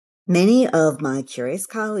Many of my curious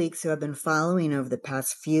colleagues who have been following over the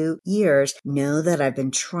past few years know that I've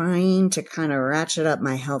been trying to kind of ratchet up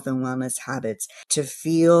my health and wellness habits to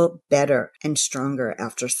feel better and stronger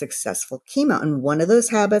after successful chemo. And one of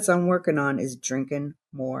those habits I'm working on is drinking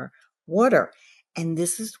more water. And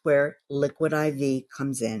this is where Liquid IV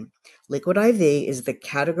comes in. Liquid IV is the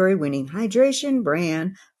category-winning hydration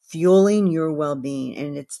brand fueling your well-being,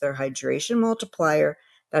 and it's their hydration multiplier.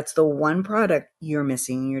 That's the one product you're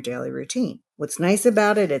missing in your daily routine. What's nice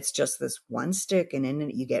about it, it's just this one stick, and in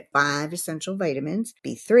it you get 5 essential vitamins,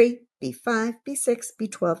 B3, B5, B6,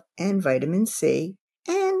 B12, and vitamin C.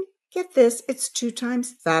 And get this, it's 2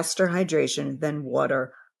 times faster hydration than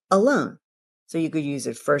water alone. So you could use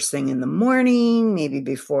it first thing in the morning, maybe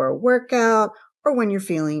before a workout, or when you're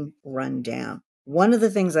feeling run down. One of the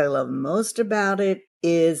things I love most about it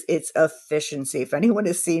is its efficiency. If anyone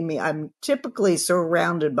has seen me, I'm typically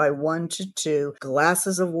surrounded by 1 to 2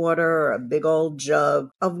 glasses of water or a big old jug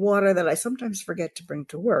of water that I sometimes forget to bring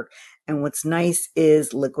to work. And what's nice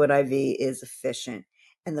is Liquid IV is efficient.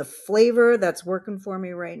 And the flavor that's working for me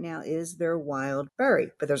right now is their wild berry.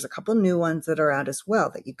 But there's a couple new ones that are out as well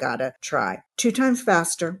that you gotta try. 2 times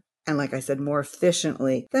faster, and like I said, more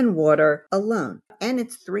efficiently than water alone. And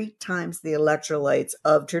it's 3 times the electrolytes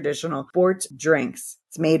of traditional sports drinks.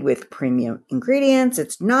 It's made with premium ingredients,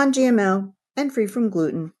 it's non-GMO, and free from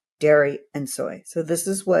gluten, dairy, and soy. So this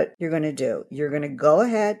is what you're going to do. You're going to go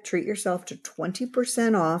ahead, treat yourself to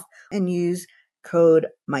 20% off, and use code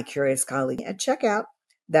MyCuriousColleague at checkout.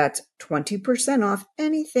 That's 20% off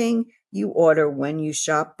anything you order when you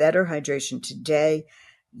shop Better Hydration today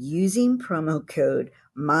using promo code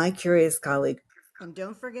MyCuriousColleague. And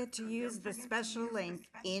don't forget to use the special link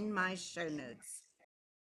in my show notes.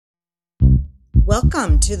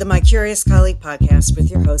 Welcome to the My Curious Colleague podcast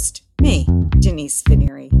with your host, me, Denise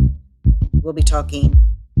Fineri. We'll be talking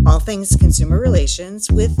all things consumer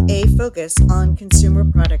relations with a focus on consumer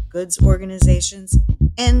product goods organizations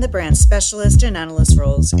and the brand specialist and analyst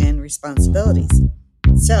roles and responsibilities.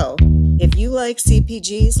 So, if you like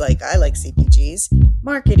CPGs like I like CPGs,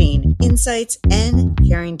 marketing, insights, and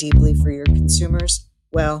caring deeply for your consumers,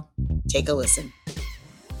 well, take a listen.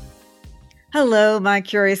 Hello, my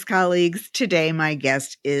curious colleagues. Today, my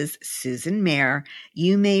guest is Susan Mayer.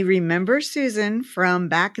 You may remember Susan from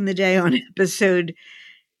back in the day on episode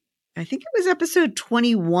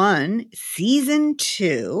 21, season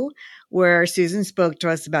 2, where Susan spoke to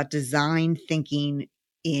us about design thinking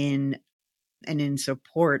in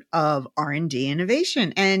support of R&D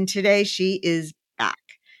innovation. And today she is back.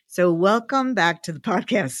 So welcome back to the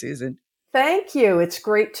podcast, Susan. Thank you. It's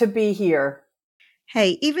great to be here.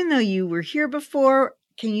 Hey, even though you were here before,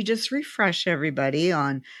 can you just refresh everybody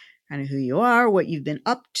on kind of who you are, what you've been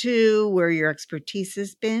up to, where your expertise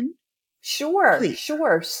has been? Sure. Please.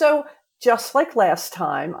 So just like last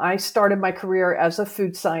time, I started my career as a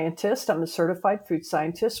food scientist. I'm a certified food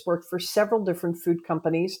scientist, worked for several different food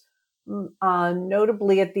companies,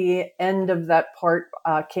 notably at the end of that part,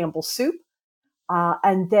 Campbell Soup,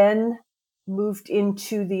 and then moved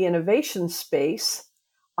into the innovation space.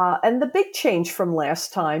 And the big change from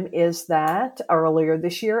last time is that earlier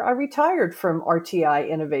this year, I retired from RTI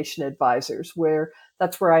Innovation Advisors,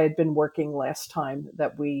 that's where I had been working last time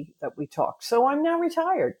that we talked. So I'm now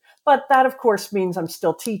retired. But that, of course, means I'm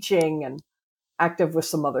still teaching and active with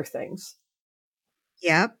some other things.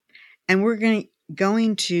 Yep. And we're going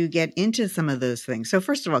to get into some of those things. So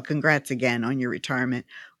first of all, congrats again on your retirement.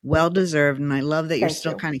 Well deserved. And I love that you're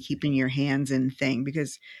still kind of keeping your hands in things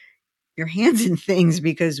because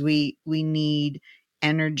we need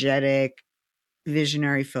energetic,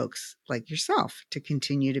 visionary folks like yourself to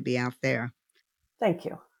continue to be out there. Thank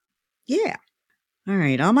you. Yeah. All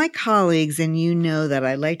right. All my colleagues, and you know that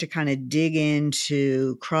I like to kind of dig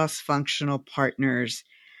into cross-functional partners.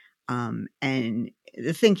 And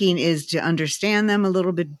the thinking is to understand them a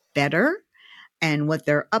little bit better and what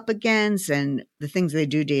they're up against and the things they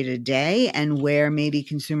do day to day and where maybe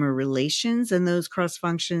consumer relations and those cross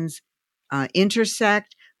functions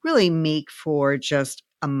intersect really make for just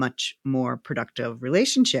a much more productive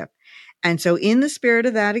relationship. And so in the spirit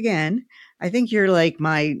of that, again, I think you're like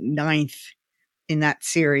my 9th in that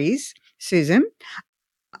series, Susan.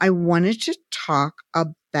 I wanted to talk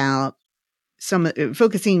about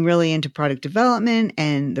focusing really into product development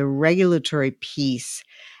and the regulatory piece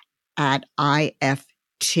at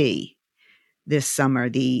IFT this summer,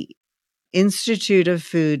 the Institute of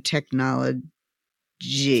Food Technologist.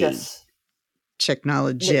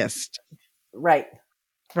 Right.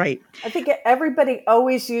 Right. I think everybody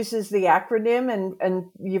always uses the acronym and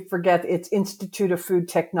you forget it's Institute of Food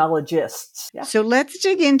Technologists. Yeah. So let's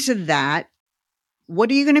dig into that what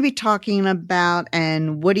are you going to be talking about,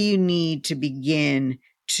 and what do you need to begin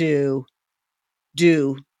to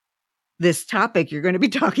do this topic you're going to be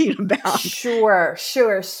talking about? Sure,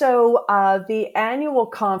 sure. So the annual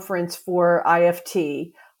conference for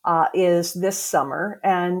IFT is this summer,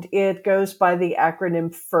 and it goes by the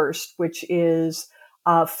acronym FIRST, which is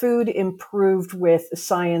Food Improved with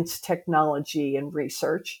Science, Technology, and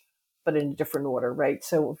Research, but in a different order, right?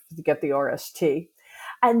 So to get the RST.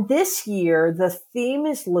 And this year, the theme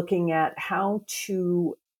is looking at how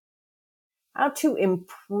to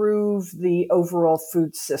improve the overall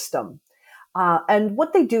food system. And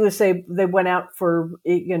what they do is they went out for,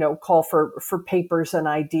 call for papers and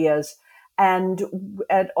ideas. And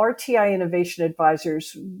at RTI Innovation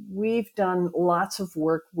Advisors, we've done lots of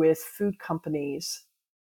work with food companies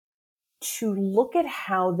to look at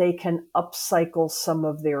how they can upcycle some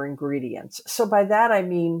of their ingredients. So by that, I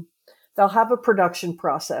mean, they'll have a production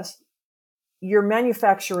process. You're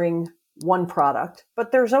manufacturing one product,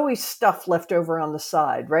 but there's always stuff left over on the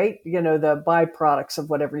side, right? The byproducts of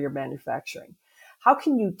whatever you're manufacturing. How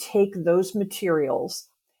can you take those materials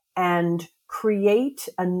and create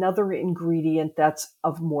another ingredient that's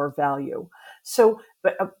of more value? So,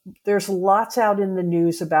 but there's lots out in the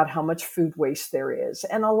news about how much food waste there is.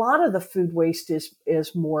 And a lot of the food waste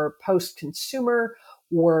is more post-consumer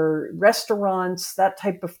or restaurants, that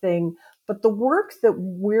type of thing. But the work that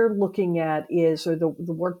we're looking at or the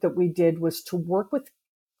work that we did was to work with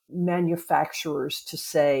manufacturers to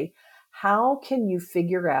say, how can you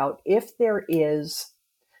figure out if there is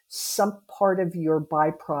some part of your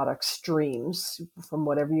byproduct streams from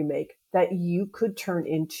whatever you make that you could turn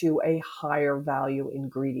into a higher value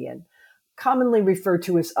ingredient, commonly referred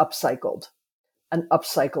to as an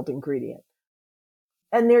upcycled ingredient.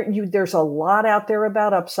 And there's a lot out there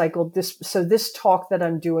about upcycled. This talk that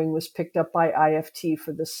I'm doing was picked up by IFT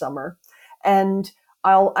for this summer. And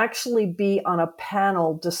I'll actually be on a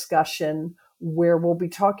panel discussion where we'll be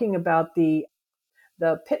talking about the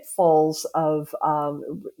pitfalls of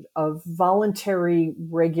voluntary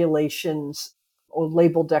regulations or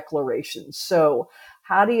label declarations. So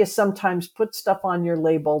how do you sometimes put stuff on your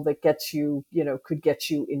label that could get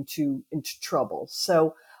you into trouble?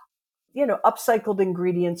 So, upcycled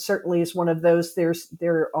ingredients certainly is one of those.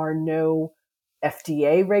 There are no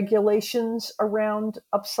FDA regulations around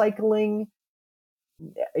upcycling.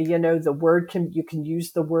 You can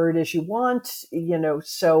use the word as you want,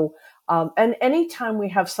 and anytime we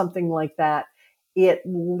have something like that, it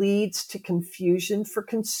leads to confusion for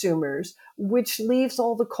consumers, which leaves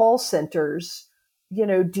all the call centers,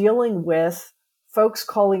 dealing with folks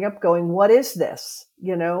calling up going, what is this?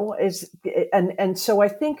 And so I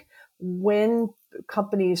think when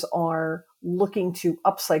companies are looking to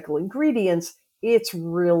upcycle ingredients, it's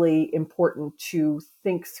really important to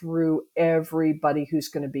think through everybody who's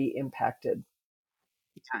going to be impacted.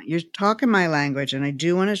 You're talking my language, and I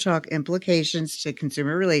do want to talk implications to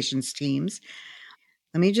consumer relations teams.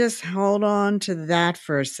 Let me just hold on to that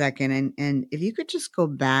for a second. And if you could just go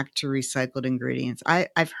back to recycled ingredients.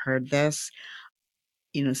 I've heard this,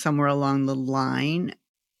 somewhere along the line. I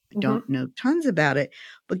Mm-hmm. don't know tons about it,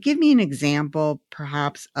 but give me an example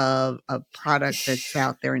perhaps of a product that's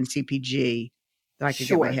out there in CPG that I could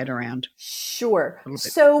get my Sure. head around Sure. a little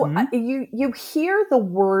bit. So Mhm. you hear the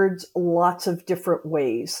words lots of different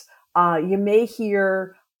ways. You may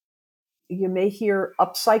hear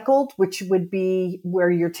upcycled, which would be where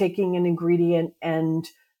you're taking an ingredient and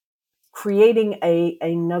creating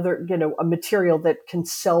another, a material that can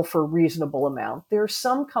sell for a reasonable amount. There are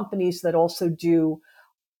some companies that also do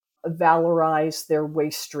valorize their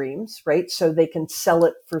waste streams, right? So they can sell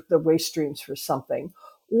it for the waste streams for something,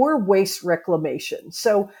 or waste reclamation.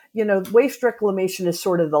 So, waste reclamation is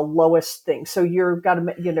sort of the lowest thing. So you've got a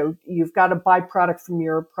byproduct from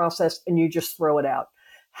your process and you just throw it out.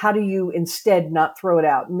 How do you instead not throw it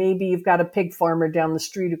out? Maybe you've got a pig farmer down the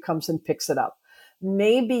street who comes and picks it up.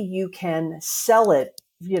 Maybe you can sell it,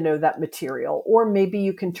 that material, or maybe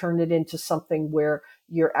you can turn it into something where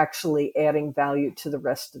you're actually adding value to the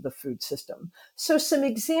rest of the food system. So some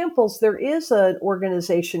examples, there is an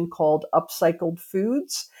organization called UpCycled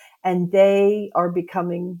Foods, and they are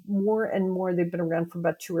becoming more and more, they've been around for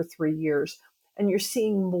about 2 or 3 years, and you're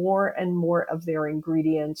seeing more and more of their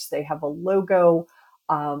ingredients. They have a logo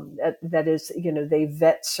that is, they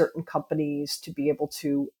vet certain companies to be able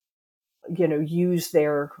to use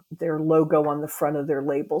their logo on the front of their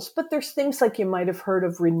labels. But there's things like you might have heard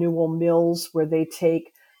of renewal mills, where they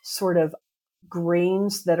take sort of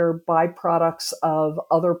grains that are byproducts of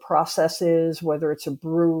other processes, whether it's a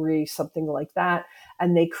brewery, something like that,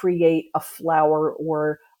 and they create a flour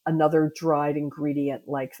or another dried ingredient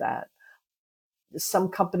like that. Some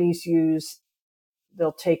companies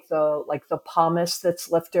they'll take the pomace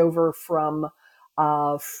that's left over from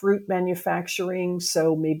fruit manufacturing.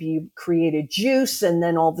 So maybe you create a juice and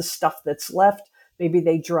then all the stuff that's left, maybe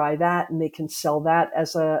they dry that and they can sell that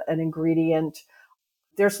as an ingredient.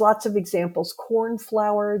 There's lots of examples. Corn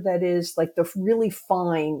flour that is like the really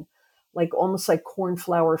fine, like almost like corn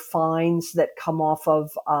flour fines that come off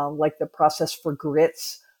of like the process for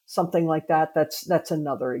grits, something like that. That's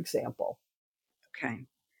another example. Okay. I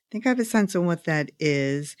think I have a sense of what that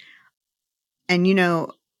is. And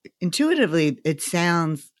intuitively it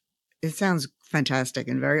sounds fantastic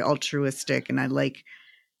and very altruistic, and I like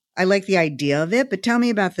the idea of it, but tell me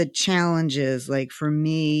about the challenges. Like for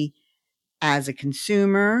me as a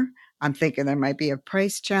consumer, I'm thinking there might be a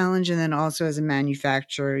price challenge, and then also as a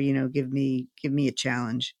manufacturer, give me a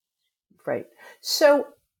challenge. Right. So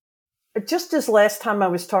just as last time I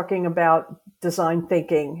was talking about design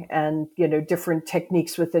thinking and different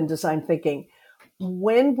techniques within design thinking,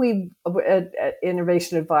 when we at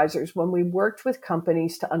innovation advisors, when we worked with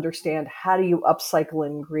companies to understand how do you upcycle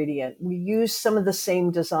an ingredient, we use some of the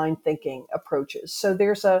same design thinking approaches. So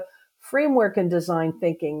there's a framework in design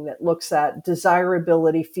thinking that looks at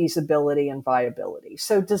desirability, feasibility, and viability.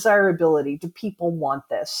 So desirability, do people want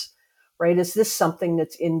this? Right? Is this something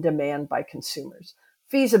that's in demand by consumers?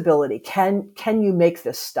 Feasibility, can you make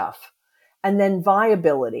this stuff? And then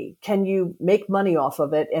viability, can you make money off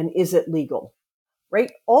of it, and is it legal?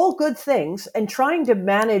 Right? All good things, and trying to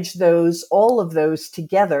manage all of those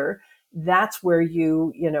together, that's where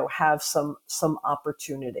you have some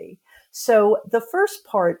opportunity. So the first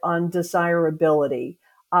part on desirability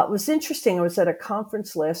was interesting. I was at a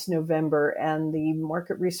conference last November, and the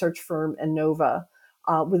market research firm Innova,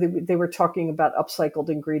 they were talking about upcycled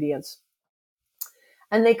ingredients.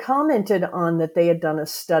 And they commented on that they had done a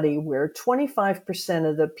study where 25%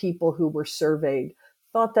 of the people who were surveyed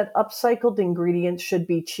thought that upcycled ingredients should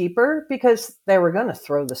be cheaper because they were going to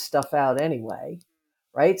throw the stuff out anyway,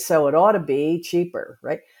 right? So it ought to be cheaper,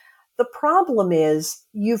 right? The problem is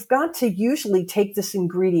you've got to usually take this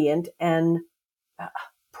ingredient and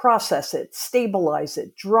process it, stabilize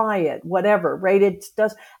it, dry it, whatever, right? It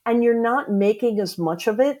does, and you're not making as much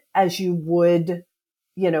of it as you would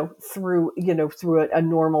through a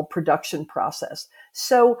normal production process.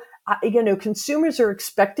 So, consumers are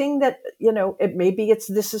expecting that, it maybe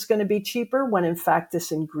this is going to be cheaper when in fact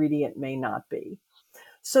this ingredient may not be.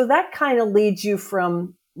 So that kind of leads you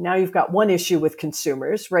from now you've got one issue with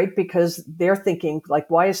consumers, right? Because they're thinking like,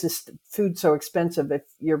 why is this food so expensive if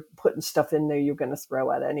you're putting stuff in there you're going to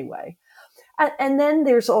throw out anyway? And then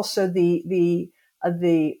there's also the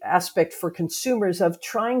aspect for consumers of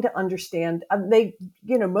trying to understand.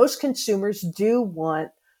 Most consumers do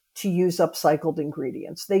want to use upcycled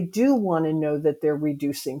ingredients. They do want to know that they're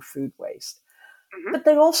reducing food waste, but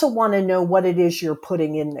they also want to know what it is you're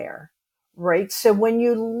putting in there, right? So when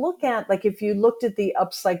you look at, like, if you looked at the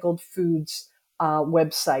Upcycled Foods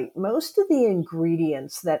website, most of the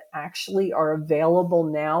ingredients that actually are available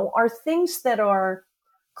now are things that are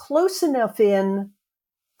close enough in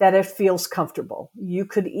that it feels comfortable. You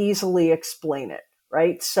could easily explain it,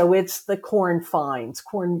 right? So it's the corn fines,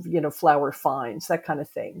 flour fines, that kind of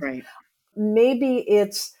thing. Right. Maybe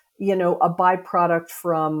it's, a byproduct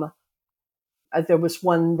from, there was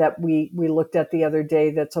one that we looked at the other day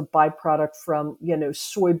that's a byproduct from,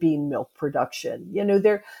 soybean milk production.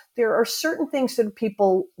 There are certain things that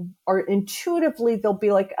people are intuitively, they'll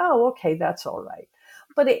be like, oh, okay, that's all right.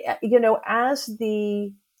 But, as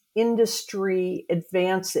the industry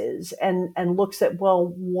advances and looks at,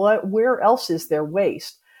 well, where else is there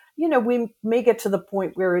waste? We may get to the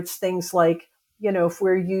point where it's things like, if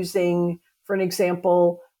we're using, for an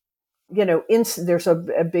example, there's a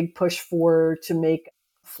big push to make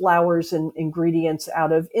flours and ingredients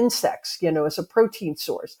out of insects, as a protein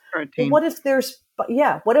source. Well, Protein. what if there's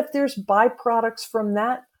byproducts from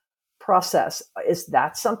that process? Is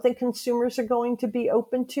that something consumers are going to be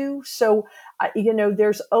open to? So,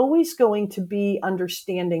 there's always going to be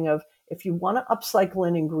understanding of, if you want to upcycle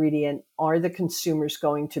an ingredient, are the consumers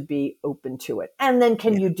going to be open to it? And then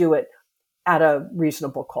can Yeah. you do it at a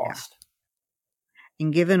reasonable Yeah. cost?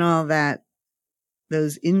 And given all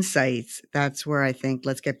those insights, that's where I think,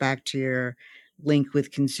 let's get back to your link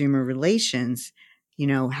with consumer relations.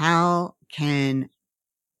 How can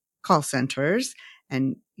call centers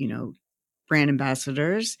and, brand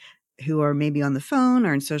ambassadors who are maybe on the phone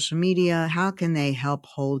or in social media, how can they help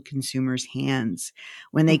hold consumers' hands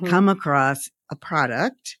when they Mm-hmm. come across a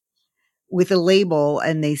product with a label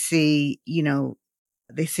and they see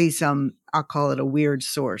I'll call it a weird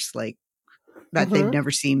source, like that they've Mm-hmm.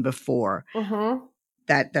 never seen before? Mm-hmm.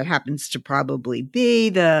 that happens to probably be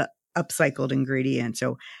the upcycled ingredient.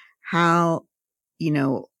 So how, you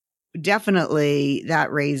know, definitely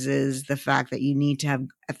that raises the fact that you need to have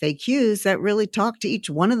FAQs that really talk to each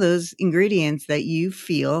one of those ingredients that you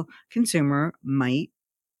feel consumer might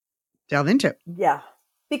delve into. Yeah.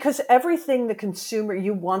 Because everything the consumer,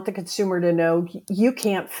 you want the consumer to know, you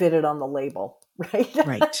can't fit it on the label, right?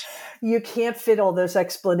 Right. You can't fit all those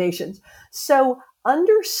explanations. So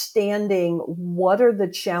understanding what are the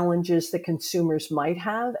challenges that consumers might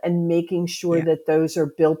have and making sure Yeah. that those are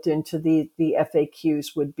built into the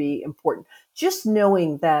FAQs would be important. Just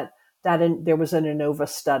knowing that there was an ANOVA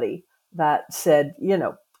study that said,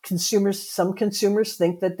 some consumers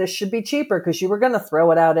think that this should be cheaper because you were going to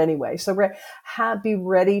throw it out anyway. So be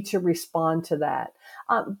ready to respond to that,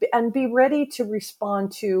 and be ready to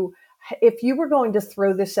respond to, if you were going to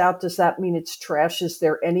throw this out, does that mean it's trash? Is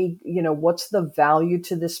there any, what's the value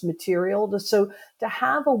to this material? So to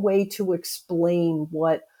have a way to explain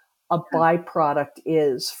what a byproduct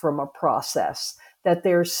is from a process, that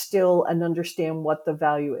there's still, and understand what the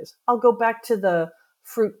value is. I'll go back to the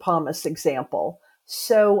fruit pomace example.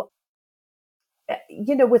 So,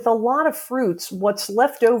 with a lot of fruits, what's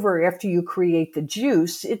left over after you create the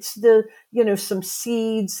juice, it's some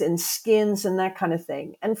seeds and skins and that kind of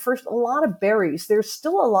thing. And for a lot of berries, there's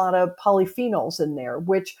still a lot of polyphenols in there,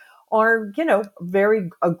 which are,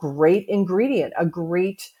 a great ingredient, a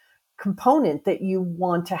great component that you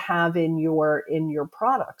want to have in your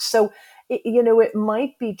products. So, it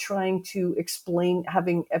might be trying to explain,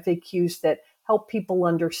 having FAQs that help people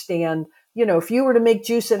understand, if you were to make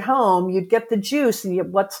juice at home, you'd get the juice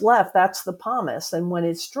and what's left, that's the pomace. And when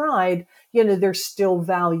it's dried, there's still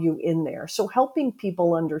value in there. So helping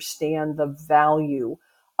people understand the value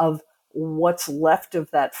of what's left of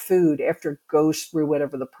that food after it goes through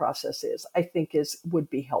whatever the process is, I think would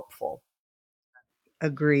be helpful.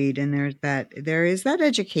 Agreed. And there is that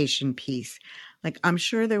education piece. Like, I'm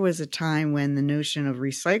sure there was a time when the notion of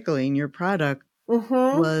recycling your product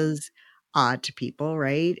Mm-hmm. was odd to people,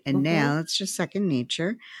 right? And Mm-hmm. now it's just second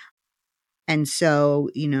nature. And so,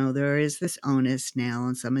 there is this onus now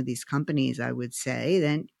on some of these companies, I would say,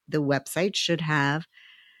 that the website should have,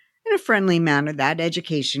 in a friendly manner, that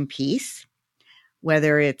education piece,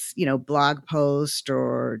 whether it's, blog post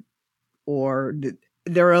or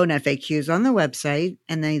their own FAQs on the website,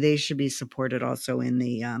 and they should be supported also in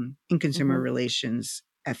the in consumer Mm-hmm. relations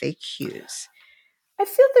FAQs. I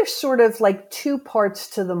feel there's sort of like two parts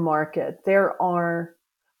to the market. There are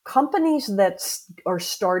companies that are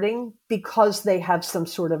starting because they have some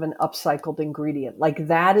sort of an upcycled ingredient. Like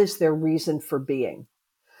that is their reason for being.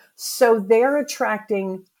 So they're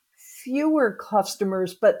attracting fewer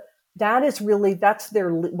customers, but that's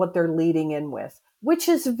what they're leading in with, which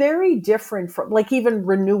is very different from like even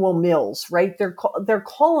Renewal Mills, right? They're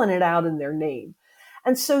calling it out in their name.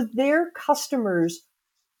 And so their customers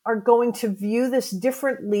are going to view this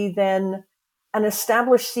differently than an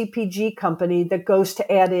established CPG company that goes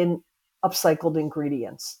to add in upcycled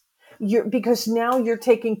ingredients. Because now you're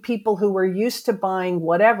taking people who are used to buying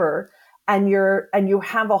whatever, and you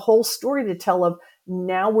have a whole story to tell of,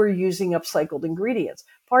 now we're using upcycled ingredients.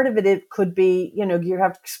 Part of it could be, you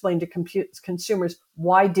have to explain to consumers,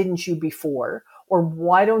 why didn't you before? Or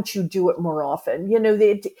why don't you do it more often?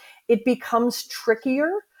 It becomes trickier,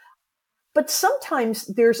 but sometimes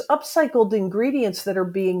there's upcycled ingredients that are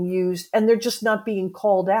being used and they're just not being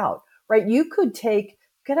called out, right? You could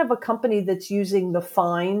have a company that's using the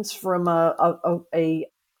fines from a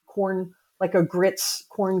corn, like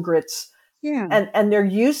corn grits, Yeah. and they're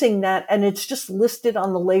using that and it's just listed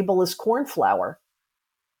on the label as corn flour.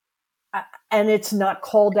 And it's not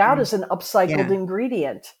called out Okay. as an upcycled Yeah.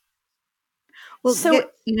 ingredient. Well, So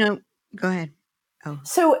go ahead. Oh,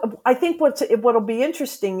 So I think what'll be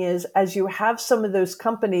interesting is, as you have some of those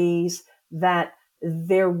companies that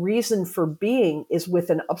their reason for being is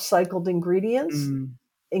with an upcycled mm,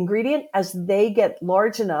 ingredient, as they get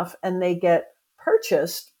large enough and they get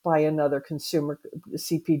purchased by another consumer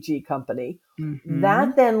CPG company, mm-hmm.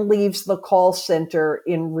 that then leaves the call center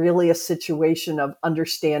in really a situation of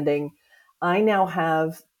understanding, I now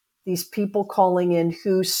have these people calling in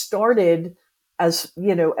who started as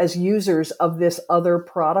users of this other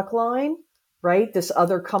product line, right? This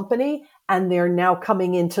other company, and they're now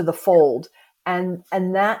coming into the fold. And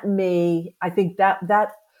I think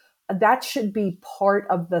that should be part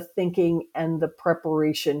of the thinking and the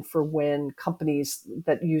preparation for when companies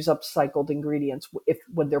that use upcycled ingredients,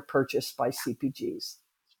 when they're purchased by CPGs.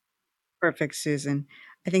 Perfect, Susan.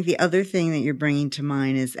 I think the other thing that you're bringing to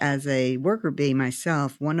mind is, as a worker bee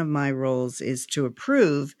myself, one of my roles is to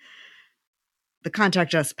approve the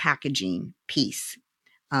contact us packaging piece.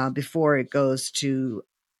 before it goes to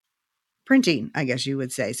printing, I guess you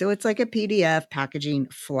would say. So it's like a PDF packaging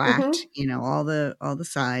flat, Mm-hmm. all the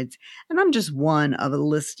sides. And I'm just one of a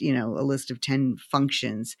list, a list of 10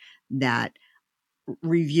 functions that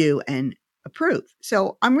review and approve.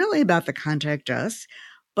 So I'm really about the contact us,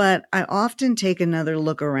 but I often take another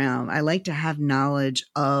look around. I like to have knowledge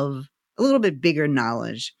of a little bit bigger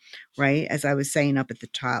knowledge, right? As I was saying up at the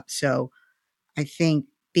top. So I think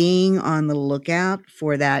being on the lookout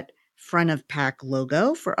for that front of pack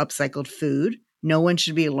logo for upcycled food. No one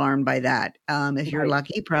should be alarmed by that. If you're Right.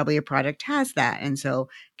 lucky, probably a product has that. And so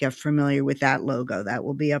get familiar with that logo. That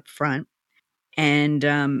will be up front. And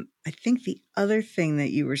I think the other thing that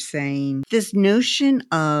you were saying, this notion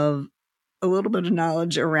of a little bit of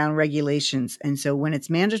knowledge around regulations. And so when it's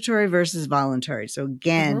mandatory versus voluntary. So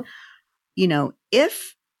again, Mm-hmm.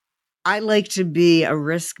 If I like to be a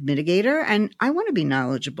risk mitigator and I want to be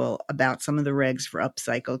knowledgeable about some of the regs for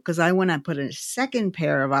upcycle because I want to put a second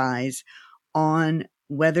pair of eyes on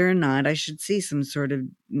whether or not I should see some sort of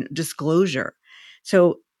disclosure.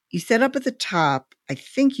 So you said up at the top, I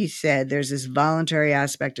think you said there's this voluntary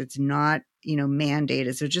aspect. It's not,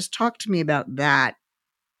 mandated. So just talk to me about that.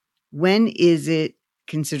 When is it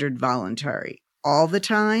considered voluntary? All the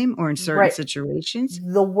time or in certain Right. situations?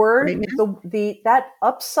 The Right word, now? the that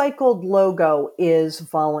upcycled logo is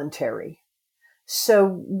voluntary.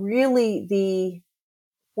 So really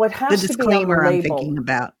what The has to be on the disclaimer I'm label, thinking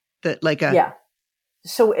about that like a yeah.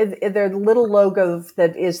 So the little logo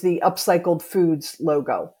that is the upcycled foods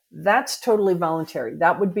logo. That's totally voluntary.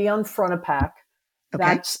 That would be on front of pack. okay.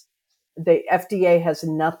 That's the FDA has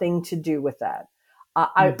nothing to do with that.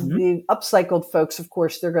 Mhm. The upcycled folks, of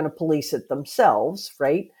course, they're going to police it themselves,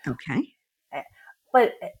 right? Okay.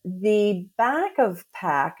 But the back of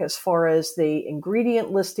pack, as far as the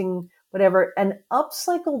ingredient listing, whatever, an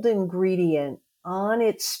upcycled ingredient on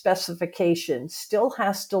its specification still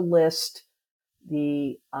has to list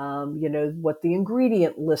the, what the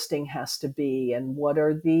ingredient listing has to be and what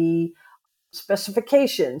are the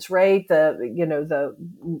specifications, right? The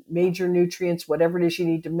major nutrients, whatever it is you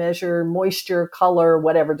need to measure, moisture, color,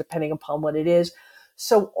 whatever, depending upon what it is.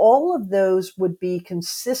 So all of those would be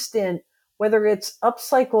consistent, whether it's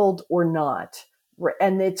upcycled or not.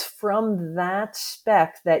 And it's from that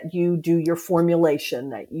spec that you do your formulation,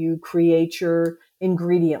 that you create your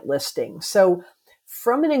ingredient listing. So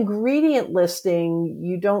from an ingredient listing,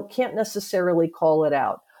 you can't necessarily call it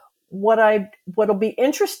out. What'll be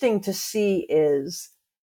interesting to see is,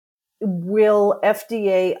 will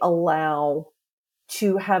FDA allow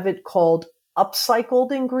to have it called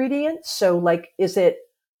upcycled ingredients? So like, is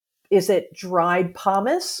it dried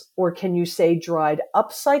pomace or can you say dried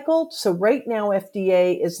upcycled? So right now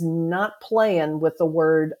FDA is not playing with the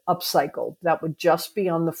word upcycled. That would just be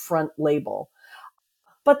on the front label.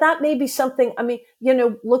 But that may be something, I mean,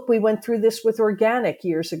 look, we went through this with organic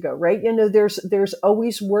years ago, right? There's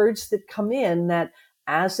always words that come in that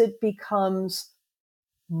as it becomes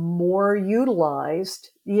more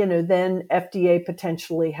utilized, then FDA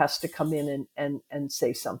potentially has to come in and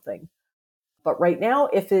say something. But right now,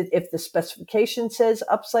 if the specification says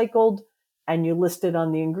upcycled and you list it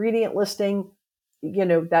on the ingredient listing,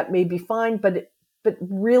 that may be fine. But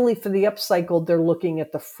really for the upcycled, they're looking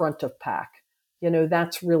at the front of pack.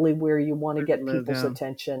 That's really where you want to For the get people's logo.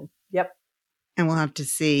 attention. Yep. And we'll have to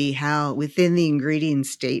see how within the ingredient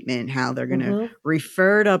statement, how they're going to Mm-hmm.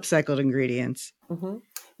 refer to upcycled ingredients. Mm-hmm.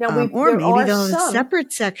 Now Or there maybe are they'll have a some.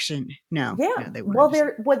 separate section. No, Yeah. they won't Well, have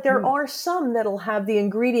a there section. are some that'll have the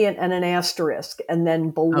ingredient and an asterisk, and then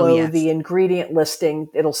Oh, below yes. the ingredient listing,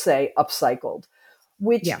 it'll say upcycled,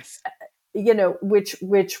 which Yes.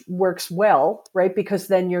 which works well, right? Because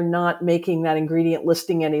then you're not making that ingredient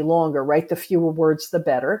listing any longer, right? The fewer words, the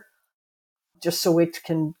better, just so it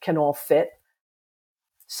can all fit.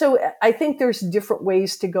 So I think there's different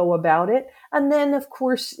ways to go about it. And then, of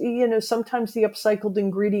course, sometimes the upcycled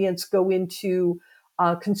ingredients go into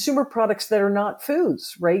consumer products that are not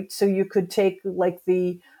foods, right? So you could take like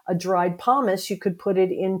a dried pomace, you could put it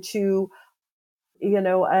into,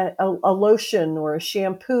 a lotion or a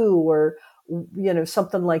shampoo or,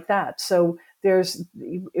 something like that. So there's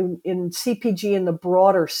in CPG in the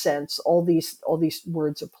broader sense, all these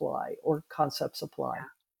words apply or concepts apply.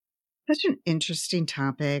 Such an interesting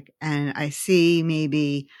topic. And I see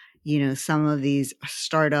maybe, some of these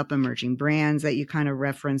startup emerging brands that you kind of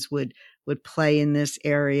reference would play in this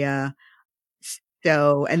area.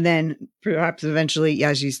 So, and then perhaps eventually,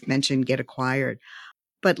 as you mentioned, get acquired.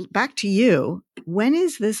 But back to you. When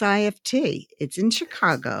is this IFT? It's in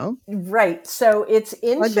Chicago. Right. So it's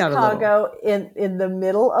in Plug that a little. Chicago in the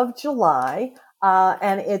middle of July.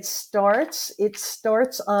 And it starts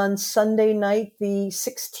on Sunday night, the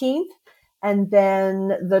 16th. And then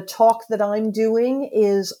the talk that I'm doing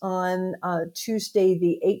is on Tuesday,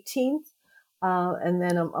 the 18th. And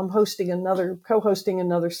then I'm co-hosting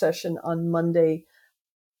another session on Monday,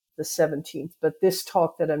 the 17th. But this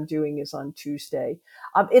talk that I'm doing is on Tuesday.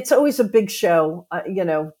 It's always a big show,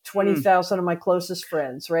 20,000 of my closest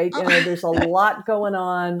friends, right? Oh, There's a lot going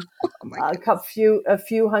on, oh my goodness. a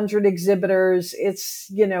few hundred exhibitors.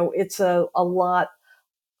 It's a lot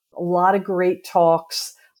of great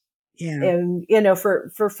talks. Yeah. And,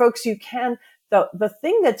 for folks, the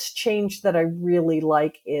thing that's changed that I really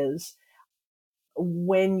like is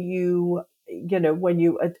when you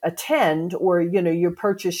attend, or, you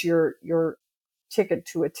purchase your ticket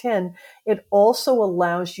to attend, it also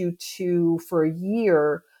allows you for a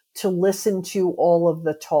year to listen to all of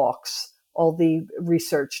the talks, all the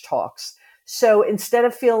research talks. So instead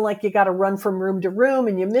of feeling like you got to run from room to room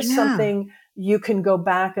and you miss Yeah. something, you can go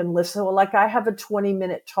back and listen. Well, like I have a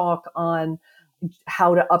 20-minute talk on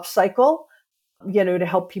how to upcycle, to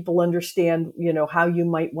help people understand, how you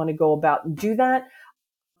might want to go about and do that.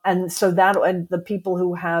 And so and the people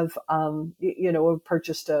who have, have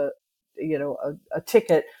purchased a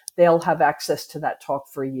ticket, they'll have access to that talk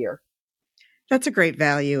for a year. That's a great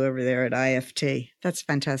value over there at IFT. That's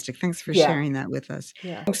fantastic. Thanks for Yeah. sharing that with us.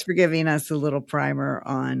 Yeah. Thanks for giving us a little primer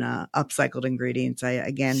on upcycled ingredients. I,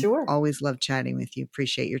 again, Sure. always love chatting with you.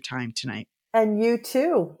 Appreciate your time tonight. And you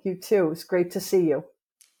too. You too. It's great to see you.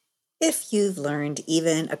 If you've learned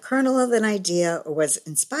even a kernel of an idea or was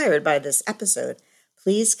inspired by this episode,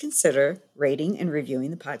 please consider rating and reviewing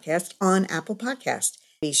the podcast on Apple Podcast.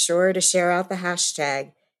 Be sure to share out the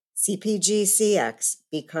hashtag CPG CX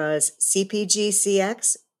because CPG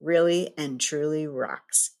CX really and truly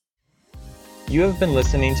rocks. You have been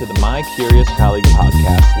listening to the My Curious Colleague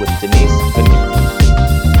podcast with Denise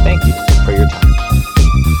Veneer. Thank you for your time.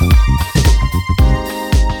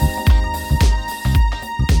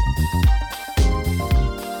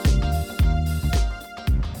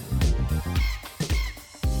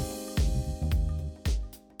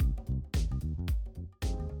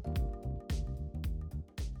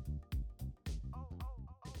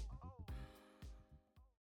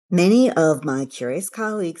 Many of my curious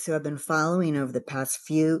colleagues who have been following over the past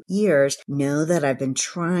few years know that I've been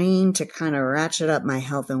trying to kind of ratchet up my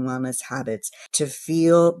health and wellness habits to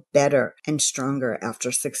feel better and stronger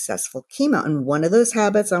after successful chemo. And one of those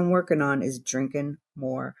habits I'm working on is drinking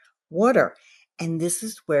more water. And this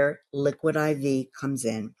is where Liquid IV comes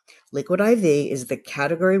in. Liquid IV is the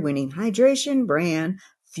category winning hydration brand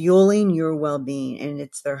fueling your well-being, and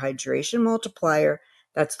it's their hydration multiplier.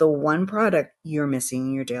 That's the one product you're missing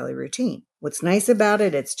in your daily routine. What's nice about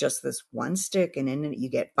it, it's just this one stick, and in it you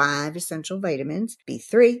get 5 essential vitamins: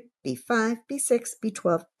 B3, B5, B6,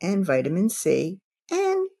 B12, and vitamin C.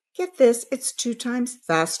 And get this, it's 2 times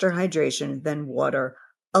faster hydration than water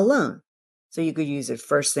alone. So you could use it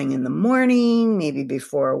first thing in the morning, maybe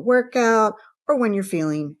before a workout, or when you're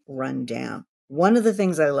feeling run down. One of the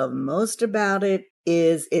things I love most about it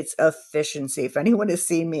is its efficiency. If anyone has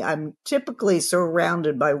seen me, I'm typically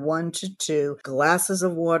surrounded by 1 to 2 glasses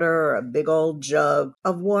of water or a big old jug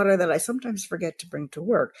of water that I sometimes forget to bring to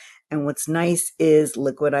work. And what's nice is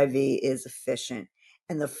Liquid IV is efficient.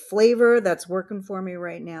 And the flavor that's working for me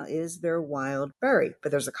right now is their wild berry.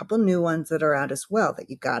 But there's a couple new ones that are out as well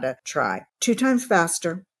that you gotta try. 2 times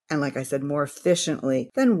faster, and like I said, more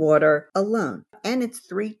efficiently than water alone. And it's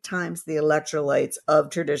 3 times the electrolytes of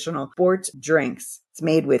traditional sports drinks. It's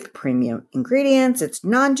made with premium ingredients, it's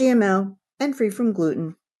non-GMO, and free from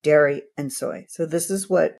gluten, dairy, and soy. So this is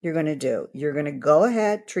what you're going to do. You're going to go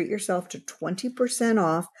ahead, treat yourself to 20%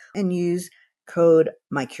 off, and use code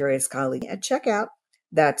MyCuriousColleague at checkout.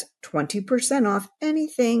 That's 20% off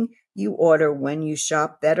anything you order when you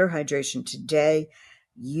shop Better Hydration today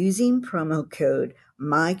using promo code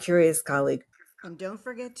MyCuriousColleague. And don't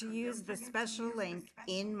forget to use the special link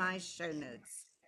in my show notes.